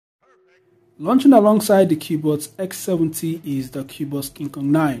Launching alongside the Cubot X70 is the Cubot King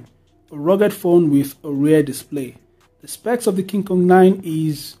Kong 9, a rugged phone with a rear display. The specs of the King Kong 9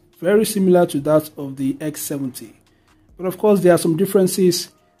 is very similar to that of the X70, but of course there are some differences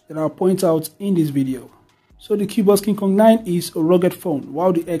that I'll point out in this video. So the Cubot King Kong 9 is a rugged phone,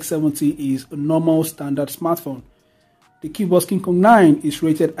 while the X70 is a normal standard smartphone. The Cubot King Kong 9 is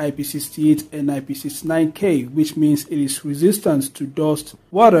rated IP68 and IP69K, which means it is resistant to dust,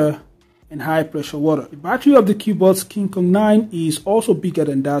 water, and high pressure water. The battery of the Cubot King Kong 9 is also bigger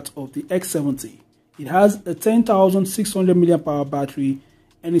than that of the X70. It has a 10,600 mAh battery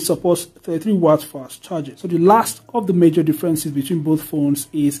and it supports 33 watts fast charging. So the last of the major differences between both phones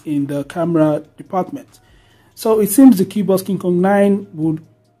is in the camera department. So it seems the Cubot King Kong 9 would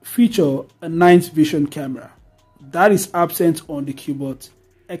feature a night vision camera. That is absent on the Cubot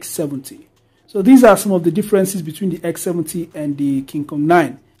X70. So these are some of the differences between the X70 and the King Kong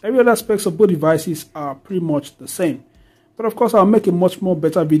 9. Every other aspects of both devices are pretty much the same. But of course, I'll make a much more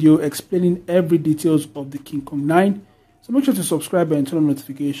better video explaining every details of the King Kong 9. So make sure to subscribe and turn on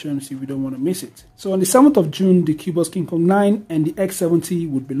notifications if you don't want to miss it. So on the 7th of June, the Cubot King Kong 9 and the X70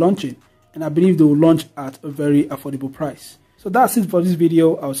 would be launching. And I believe they will launch at a very affordable price. So that's it for this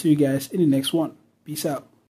video. I'll see you guys in the next one. Peace out.